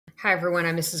Hi, everyone.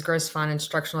 I'm Mrs. Grossfond,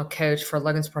 instructional coach for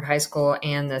Logansport High School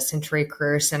and the Century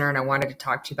Career Center, and I wanted to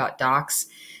talk to you about docs.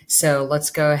 So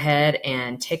let's go ahead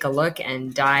and take a look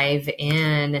and dive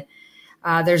in.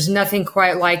 There's nothing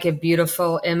quite like a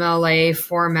beautiful MLA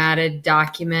formatted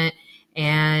document.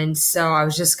 And so I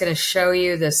was just going to show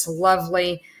you this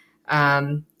lovely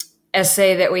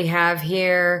essay that we have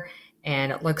here.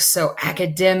 And it looks so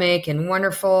academic and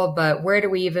wonderful, but where do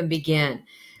we even begin?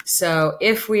 So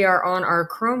if we are on our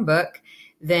Chromebook,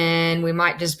 then we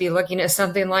might just be looking at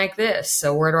something like this.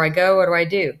 So where do I go? What do I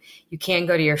do? You can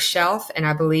go to your shelf, and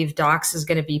I believe Docs is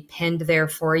going to be pinned there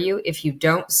for you. If you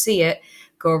don't see it,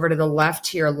 go over to the left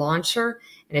to your launcher,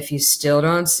 and if you still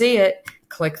don't see it,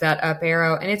 click that up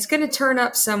arrow, and it's going to turn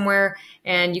up somewhere,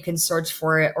 and you can search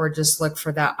for it or just look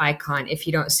for that icon. If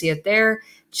you don't see it there,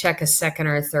 check a second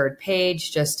or a third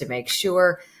page just to make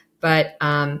sure, but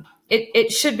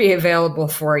it should be available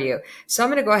for you. So I'm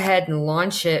going to go ahead and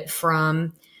launch it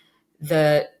from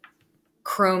the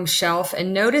Chrome shelf,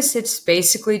 and notice it's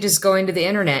basically just going to the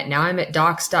internet. Now I'm at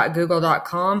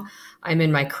docs.google.com. I'm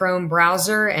in my Chrome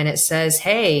browser, and it says,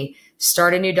 hey,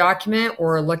 start a new document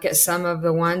or look at some of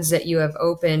the ones that you have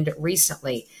opened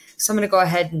recently. So I'm going to go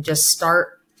ahead and just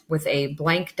start with a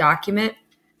blank document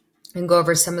and go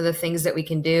over some of the things that we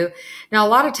can do. Now, a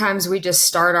lot of times we just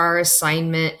start our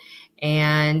assignment,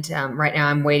 and right now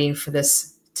I'm waiting for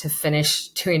this to finish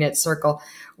doing its circle.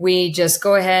 We just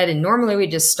go ahead, and normally we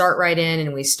just start right in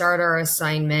and we start our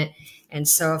assignment. And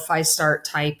so if I start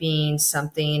typing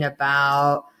something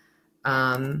about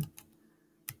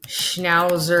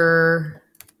Schnauzer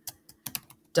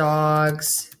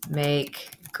dogs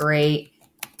make great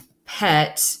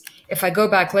pets, if I go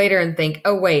back later and think,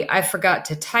 oh, wait, I forgot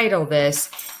to title this,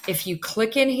 if you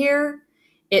click in here,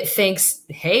 it thinks,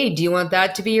 hey, do you want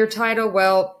that to be your title?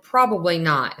 Well, probably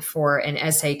not for an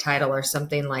essay title or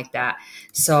something like that.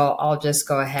 So I'll just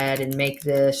go ahead and make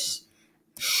this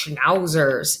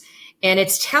Schnauzers. And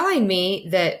it's telling me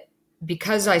that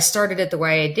because I started it the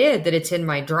way I did, that it's in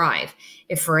my drive.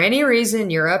 If for any reason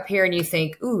you're up here and you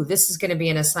think, ooh, this is going to be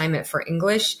an assignment for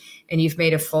English, and you've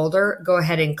made a folder, go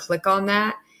ahead and click on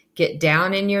that, get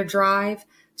down in your drive,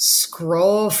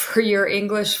 scroll for your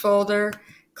English folder,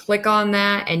 click on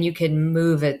that, and you can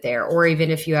move it there. Or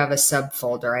even if you have a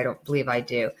subfolder, I don't believe I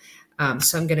do.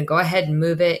 So I'm going to go ahead and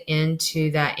move it into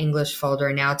that English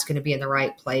folder. Now it's going to be in the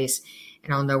right place,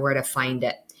 and I'll know where to find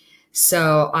it.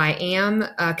 So I am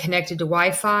connected to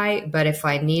Wi-Fi, but if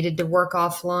I needed to work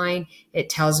offline, it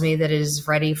tells me that it is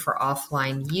ready for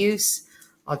offline use.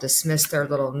 I'll dismiss their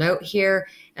little note here,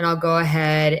 and I'll go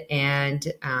ahead and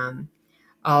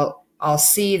I'll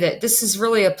see that this is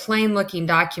really a plain looking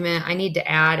document. I need to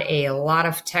add a lot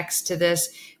of text to this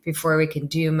before we can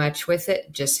do much with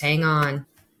it. Just hang on.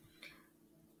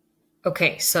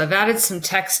 Okay, so I've added some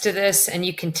text to this, and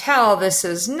you can tell this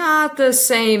is not the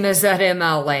same as that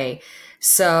MLA.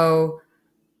 So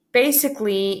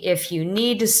basically, if you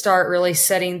need to start really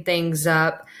setting things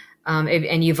up,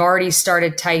 and you've already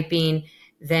started typing,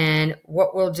 then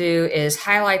what we'll do is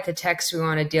highlight the text we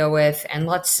want to deal with. And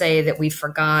let's say that we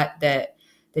forgot that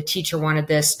the teacher wanted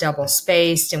this double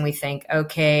spaced, and we think,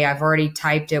 okay, I've already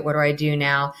typed it. What do I do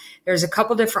now? There's a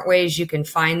couple different ways you can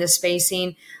find the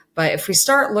spacing. But if we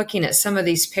start looking at some of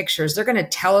these pictures, they're going to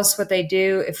tell us what they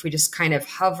do if we just kind of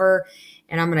hover.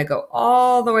 And I'm going to go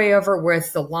all the way over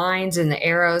with the lines and the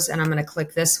arrows, and I'm going to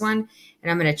click this one, and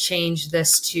I'm going to change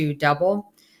this to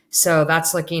double. So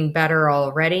that's looking better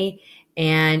already.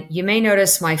 And you may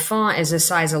notice my font is a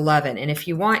size 11. And if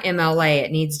you want MLA,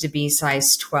 it needs to be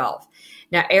size 12.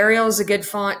 Now, Arial is a good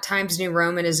font. Times New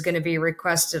Roman is going to be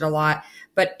requested a lot.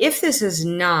 But if this is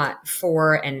not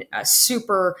for a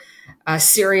super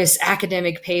serious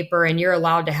academic paper and you're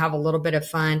allowed to have a little bit of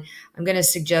fun, I'm going to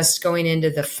suggest going into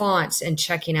the fonts and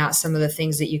checking out some of the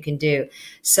things that you can do.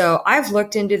 So I've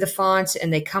looked into the fonts,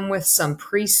 and they come with some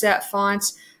preset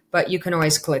fonts, but you can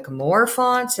always click more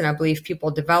fonts. And I believe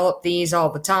people develop these all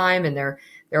the time, and they're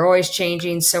always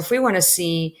changing. So if we want to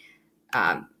see,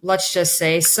 let's just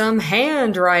say, some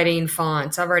handwriting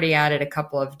fonts, I've already added a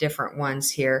couple of different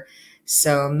ones here.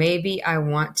 So maybe I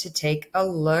want to take a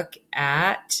look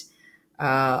at,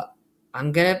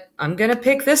 I'm gonna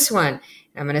pick this one.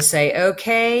 I'm gonna say,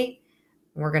 okay,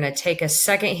 we're gonna take a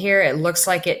second here. It looks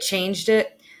like it changed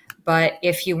it, but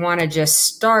if you wanna just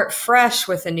start fresh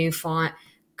with a new font,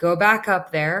 go back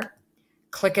up there,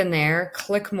 click in there,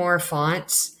 click more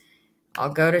fonts.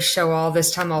 I'll go to show all.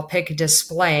 This time I'll pick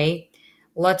display.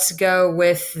 Let's go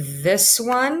with this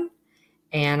one,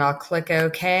 and I'll click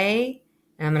OK.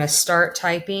 And I'm going to start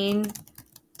typing.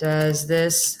 Does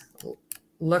this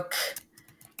look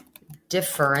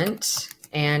different?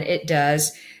 And it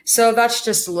does. So that's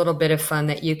just a little bit of fun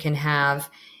that you can have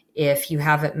if you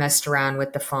haven't messed around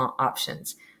with the font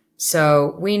options.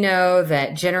 So we know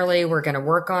that generally we're going to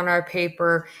work on our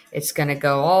paper. It's going to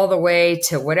go all the way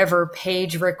to whatever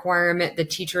page requirement the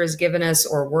teacher has given us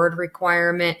or word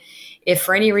requirement. If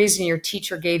for any reason your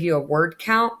teacher gave you a word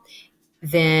count,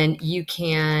 then you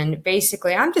can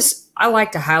basically, I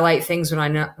like to highlight things when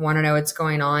I want to know what's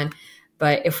going on.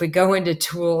 But if we go into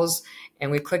tools and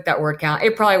we click that word count,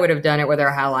 it probably would have done it whether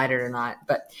I highlighted or not.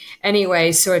 But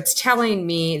anyway, so it's telling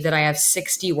me that I have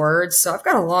 60 words. So I've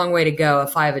got a long way to go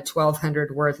if I have a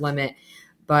 1,200 word limit.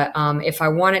 But if I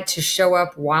want it to show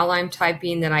up while I'm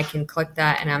typing, then I can click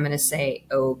that and I'm going to say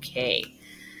okay.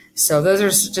 So those are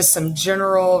just some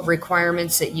general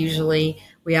requirements that usually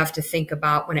we have to think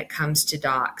about when it comes to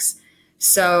docs.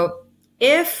 So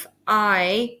if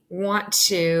I want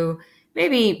to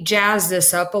maybe jazz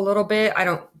this up a little bit, I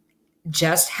don't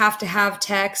just have to have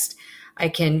text. I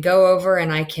can go over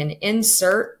and I can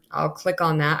insert. I'll click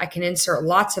on that. I can insert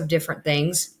lots of different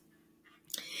things.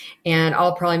 And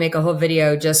I'll probably make a whole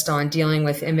video just on dealing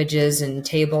with images and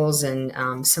tables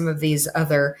and some of these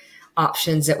other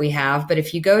options that we have. But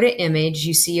if you go to image,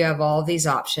 you see you have all these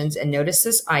options, and notice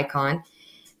this icon.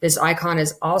 This icon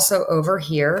is also over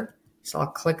here. So I'll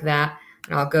click that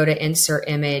and I'll go to insert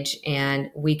image, and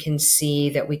we can see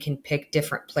that we can pick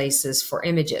different places for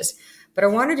images. But I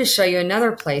wanted to show you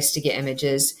another place to get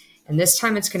images, and this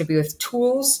time it's going to be with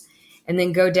tools, and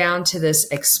then go down to this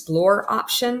explore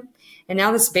option. And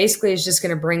now this basically is just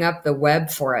going to bring up the web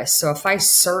for us. So if I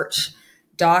search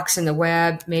docs in the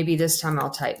web, maybe this time I'll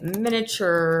type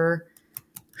miniature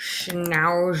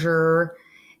schnauzer,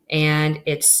 and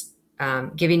it's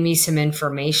giving me some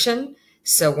information.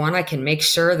 So one, I can make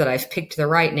sure that I've picked the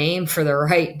right name for the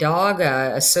right dog,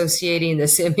 associating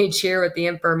this image here with the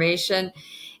information.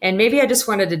 And maybe I just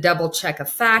wanted to double check a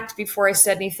fact before I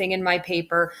said anything in my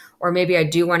paper, or maybe I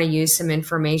do want to use some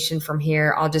information from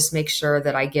here. I'll just make sure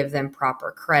that I give them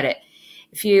proper credit.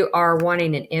 If you are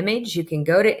wanting an image, you can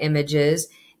go to images,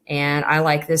 and I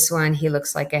like this one. He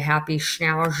looks like a happy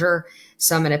schnauzer.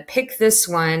 So I'm going to pick this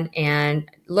one, and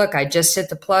look, I just hit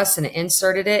the plus and it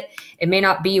inserted it. It may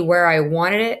not be where I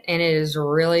wanted it, and it is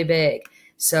really big.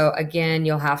 So again,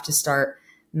 you'll have to start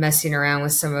messing around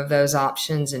with some of those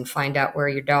options and find out where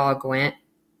your dog went.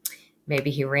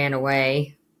 Maybe he ran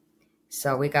away.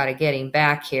 So we got to get him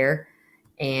back here.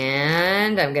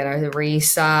 And I'm going to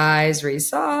resize.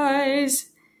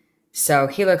 So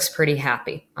he looks pretty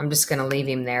happy. I'm just going to leave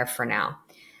him there for now.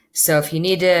 So if you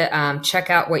need to check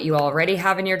out what you already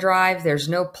have in your drive, there's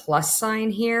no plus sign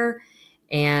here.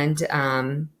 And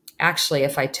actually,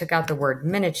 if I took out the word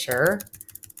miniature,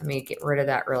 let me get rid of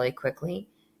that really quickly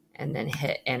and then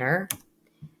hit enter.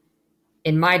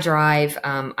 In my drive,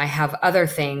 I have other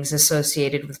things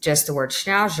associated with just the word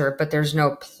schnauzer, but there's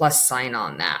no plus sign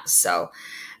on that. So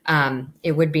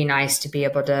it would be nice to be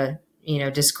able to,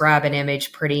 just grab an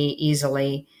image pretty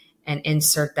easily and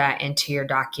insert that into your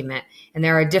document. And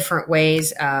there are different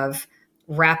ways of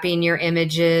wrapping your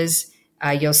images.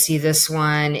 You'll see this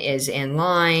one is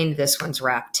inline. This one's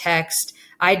wrap text.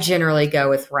 I generally go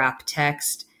with wrap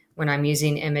text when I'm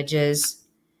using images.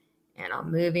 And I'll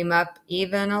move him up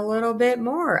even a little bit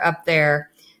more up there.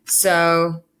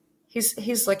 So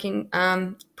he's looking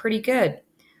pretty good.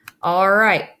 All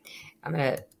right. I'm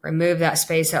going to remove that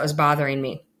space that was bothering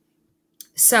me.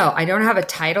 So I don't have a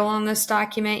title on this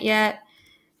document yet.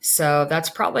 So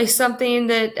that's probably something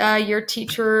that your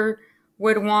teacher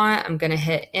would want. I'm going to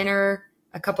hit enter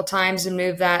a couple times and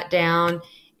move that down.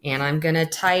 And I'm going to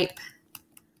type,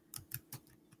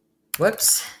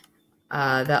 whoops,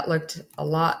 that looked a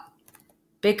lot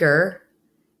bigger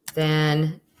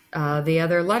than the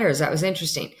other letters. That was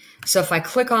interesting. So if I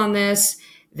click on this,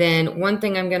 then one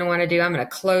thing I'm going to want to do, I'm going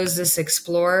to close this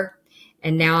Explorer.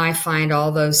 And now I find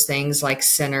all those things like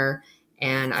center,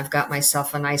 and I've got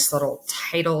myself a nice little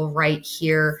title right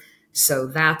here. So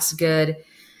that's good.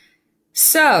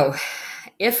 So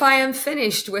if I am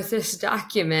finished with this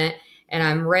document and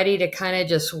I'm ready to kind of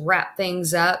just wrap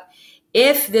things up,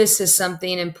 if this is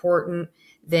something important,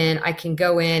 then I can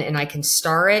go in and I can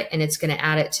star it, and it's going to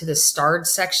add it to the starred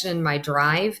section in my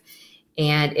drive.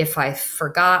 And if I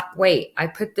forgot, wait, I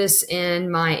put this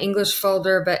in my English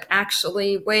folder, but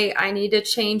actually, wait, I need to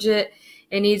change it.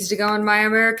 It needs to go in my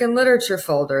American literature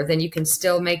folder. Then you can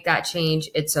still make that change.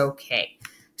 It's okay.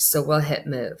 So we'll hit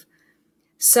move.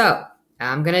 So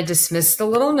I'm going to dismiss the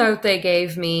little note they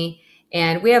gave me.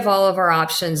 And we have all of our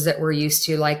options that we're used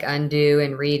to, like undo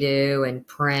and redo and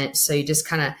print. So you just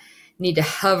kind of need to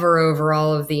hover over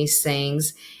all of these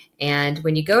things. And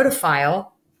when you go to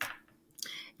file,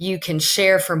 you can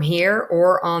share from here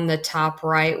or on the top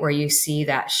right where you see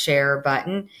that share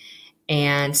button.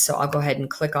 And so I'll go ahead and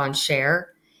click on share.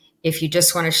 If you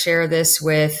just want to share this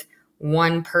with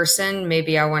one person,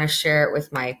 maybe I want to share it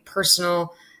with my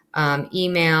personal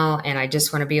email and I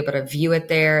just want to be able to view it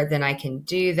there, then I can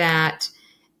do that.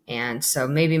 And so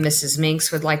maybe Mrs.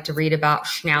 Minx would like to read about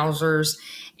schnauzers,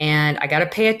 and I got to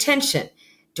pay attention.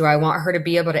 Do I want her to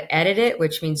be able to edit it,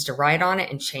 which means to write on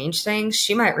it and change things?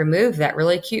 She might remove that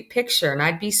really cute picture and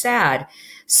I'd be sad.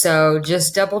 So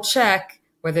just double check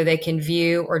whether they can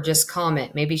view or just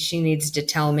comment. Maybe she needs to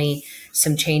tell me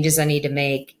some changes I need to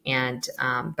make, and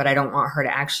but I don't want her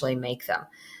to actually make them.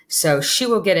 So she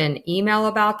will get an email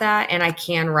about that, and I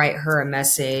can write her a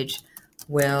message.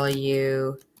 Will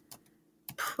you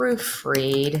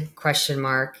proofread ?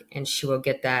 And she will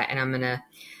get that. And I'm going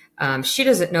to, she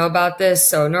doesn't know about this.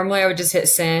 So normally I would just hit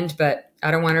send, but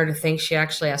I don't want her to think she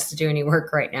actually has to do any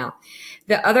work right now.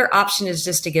 The other option is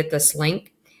just to get this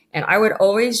link. And I would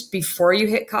always, before you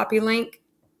hit copy link,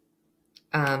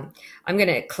 I'm going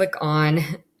to click on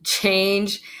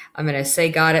change. I'm going to say,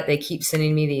 got it. They keep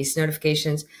sending me these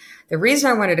notifications. The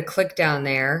reason I wanted to click down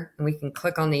there, and we can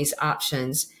click on these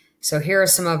options. So here are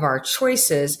some of our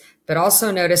choices, but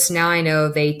also notice now I know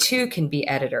they too can be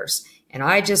editors, and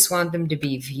I just want them to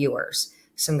be viewers.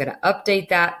 So I'm going to update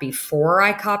that before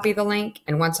I copy the link.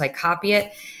 And once I copy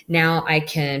it, now I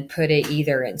can put it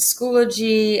either in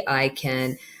Schoology, I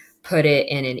can put it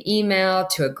in an email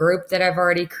to a group that I've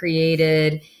already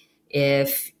created.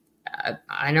 If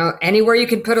I know anywhere you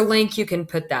can put a link, you can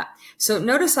put that. So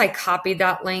notice I copied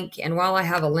that link, and while I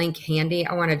have a link handy,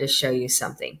 I wanted to show you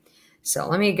something. So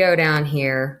let me go down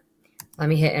here. Let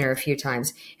me hit enter a few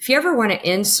times. If you ever want to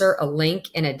insert a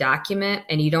link in a document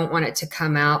and you don't want it to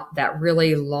come out that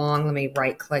really long, let me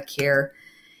right click here,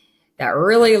 that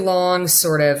really long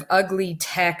sort of ugly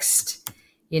text,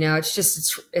 you know,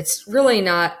 it's really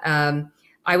not,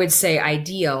 I would say,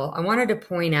 ideal. I wanted to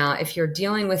point out, if you're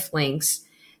dealing with links,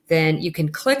 then you can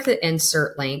click the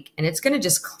insert link and it's going to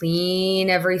just clean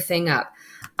everything up.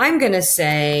 I'm going to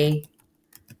say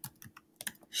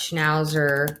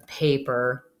Schnauzer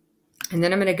paper, and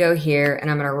then I'm going to go here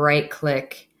and I'm going to right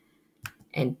click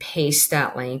and paste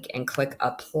that link and click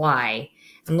apply.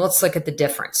 And let's look at the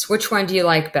difference. Which one do you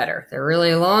like better? The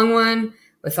really long one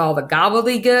with all the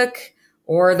gobbledygook,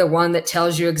 or the one that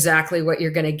tells you exactly what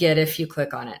you're going to get if you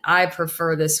click on it? I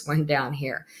prefer this one down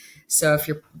here. So if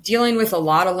you're dealing with a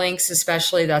lot of links,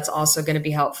 especially, that's also going to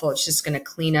be helpful. It's just going to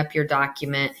clean up your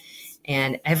document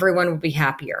and everyone will be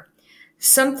happier.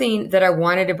 Something that I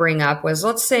wanted to bring up was,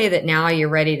 let's say that now you're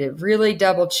ready to really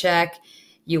double check.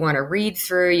 You want to read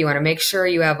through, you want to make sure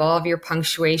you have all of your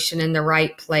punctuation in the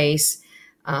right place.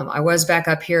 I was back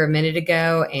up here a minute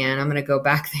ago and I'm going to go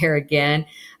back there again.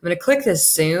 I'm going to click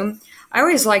this zoom. I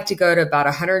always like to go to about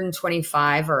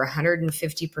 125 or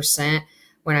 150%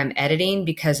 when I'm editing,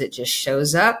 because it just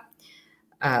shows up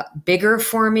bigger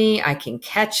for me. I can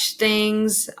catch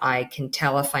things. I can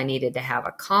tell if I needed to have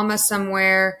a comma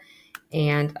somewhere,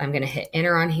 and I'm going to hit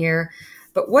enter on here.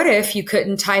 But what if you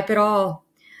couldn't type at all?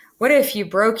 What if you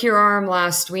broke your arm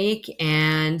last week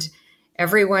and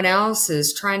everyone else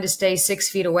is trying to stay 6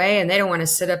 feet away and they don't want to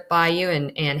sit up by you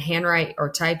and handwrite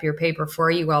or type your paper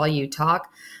for you while you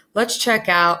talk? Let's check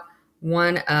out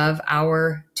one of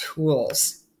our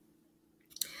tools.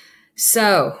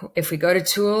 So if we go to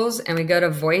tools and we go to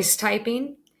voice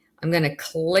typing, I'm going to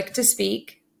click to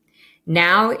speak.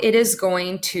 Now it is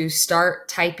going to start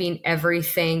typing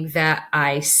everything that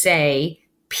I say,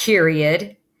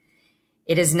 period.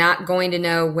 It is not going to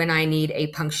know when I need a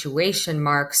punctuation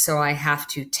mark, so I have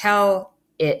to tell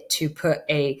it to put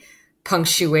a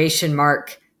punctuation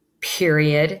mark,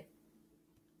 period.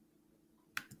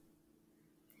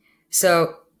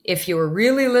 So if you were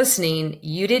really listening,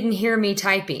 you didn't hear me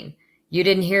typing. You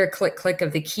didn't hear a click, click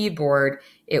of the keyboard.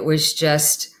 It was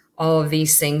just all of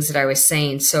these things that I was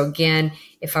saying. So again,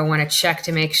 if I want to check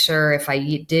to make sure if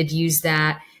I did use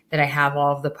that I have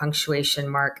all of the punctuation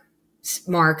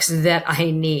marks that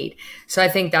I need. So I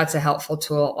think that's a helpful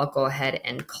tool. I'll go ahead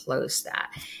and close that.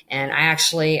 And I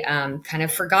actually kind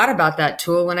of forgot about that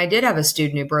tool when I did have a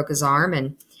student who broke his arm,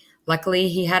 and luckily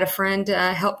he had a friend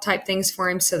help type things for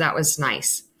him. So that was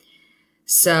nice.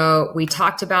 So we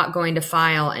talked about going to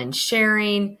file and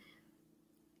sharing.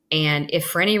 And if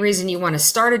for any reason you want to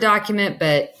start a document,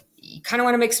 but you kind of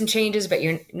want to make some changes, but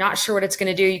you're not sure what it's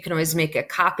going to do, you can always make a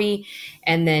copy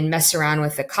and then mess around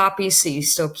with the copy so you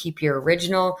still keep your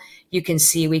original. You can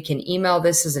see we can email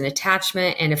this as an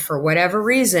attachment. And if for whatever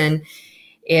reason,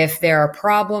 if there are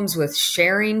problems with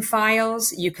sharing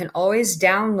files, you can always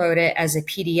download it as a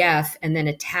PDF and then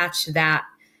attach that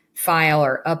file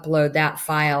or upload that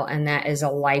file, and that is a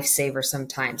lifesaver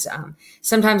sometimes.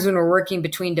 Sometimes when we're working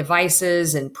between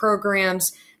devices and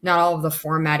programs, not all of the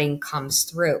formatting comes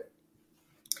through.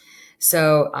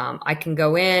 So I can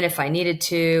go in if I needed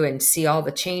to and see all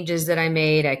the changes that I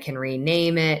made. I can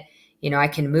rename it. I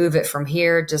can move it from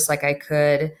here just like I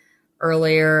could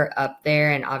earlier up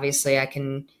there. And obviously I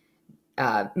can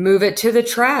move it to the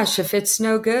trash if it's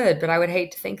no good, but I would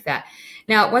hate to think that.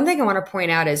 Now, one thing I want to point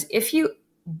out is if you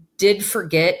did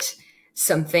forget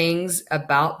some things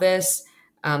about this,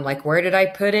 like where did I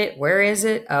put it? Where is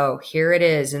it? Oh, here it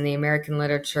is in the American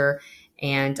literature.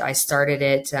 And I started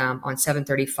it on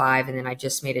 735, and then I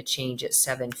just made a change at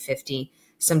 750.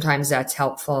 Sometimes that's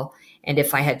helpful. And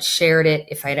if I had shared it,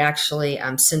 if I had actually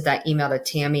sent that email to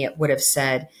Tammy, it would have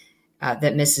said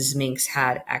that Mrs. Minks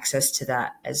had access to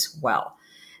that as well.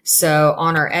 So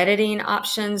on our editing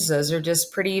options, those are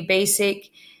just pretty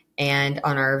basic. And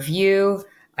on our view,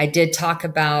 I did talk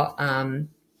about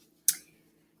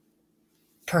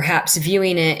perhaps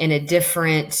viewing it in a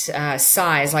different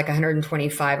size, like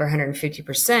 125 or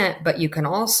 150%, but you can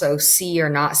also see or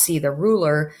not see the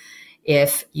ruler.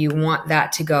 If you want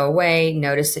that to go away,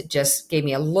 notice it just gave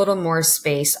me a little more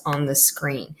space on the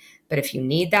screen. But if you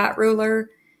need that ruler,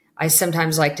 I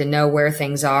sometimes like to know where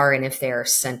things are, and if they're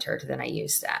centered, then I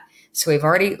use that. So we've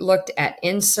already looked at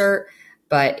insert,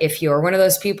 but if you're one of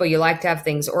those people you like to have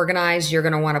things organized, you're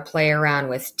going to want to play around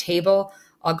with table.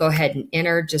 I'll go ahead and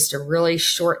enter just a really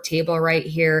short table right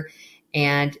here.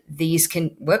 And these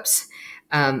can,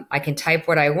 I can type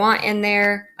what I want in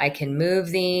there. I can move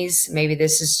these. Maybe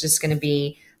this is just going to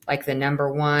be like the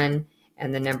number 1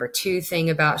 and the number 2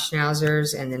 thing about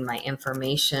schnauzers. And then my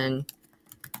information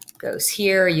goes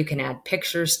here. You can add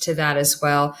pictures to that as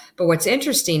well. But what's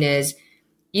interesting is,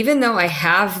 even though I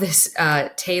have this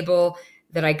table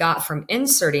that I got from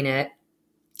inserting it,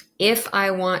 if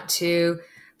I want to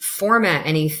format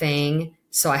anything,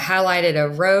 so I highlighted a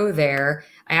row there,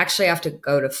 I actually have to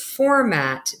go to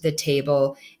format the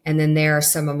table, and then there are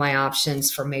some of my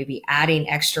options for maybe adding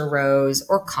extra rows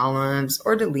or columns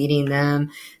or deleting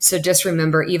them. So just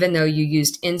remember, even though you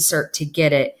used insert to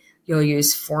get it, you'll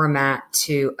use format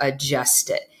to adjust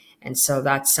it. And so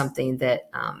that's something that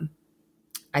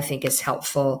I think is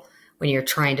helpful when you're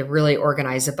trying to really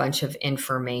organize a bunch of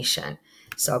information.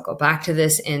 So I'll go back to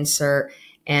this insert.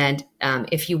 And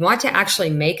if you want to actually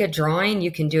make a drawing,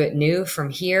 you can do it new from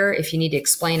here if you need to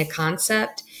explain a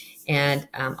concept. And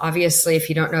obviously, if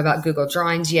you don't know about Google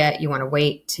Drawings yet, you want to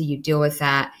wait till you deal with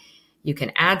that. You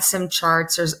can add some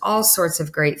charts. There's all sorts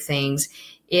of great things.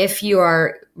 If you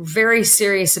are very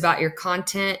serious about your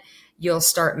content, you'll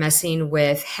start messing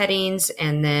with headings,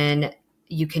 and then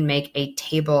you can make a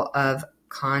table of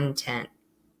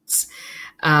contents.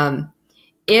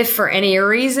 If for any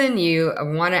reason you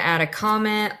want to add a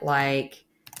comment like,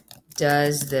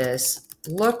 does this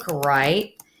look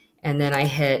right? And then I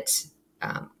hit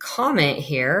comment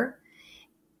here.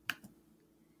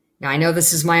 Now I know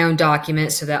this is my own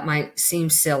document, so that might seem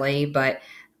silly, but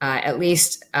at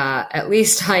least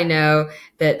I know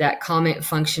that that comment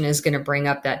function is going to bring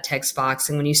up that text box.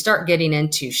 And when you start getting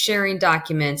into sharing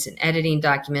documents and editing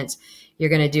documents, you're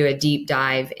going to do a deep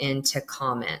dive into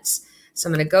comments. So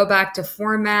I'm going to go back to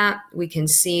format. We can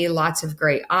see lots of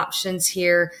great options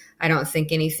here. I don't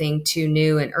think anything too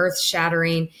new and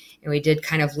earth-shattering. And we did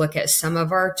kind of look at some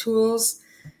of our tools.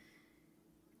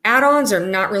 Add-ons are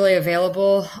not really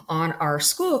available on our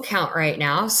school account right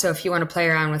now. So if you want to play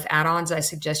around with add-ons, I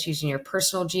suggest using your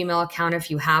personal Gmail account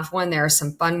if you have one. There are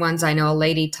some fun ones. I know a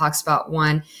lady talks about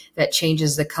one that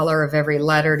changes the color of every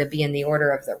letter to be in the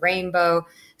order of the rainbow.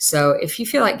 So if you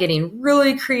feel like getting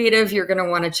really creative, you're going to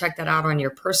want to check that out on your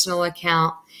personal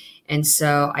account. And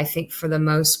so I think for the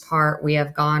most part, we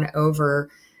have gone over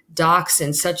docs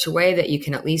in such a way that you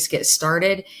can at least get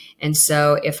started. And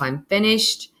so if I'm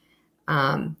finished,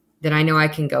 then I know I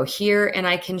can go here and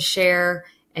I can share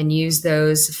and use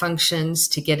those functions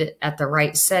to get it at the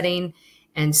right setting.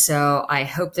 And so I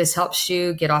hope this helps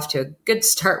you get off to a good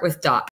start with docs.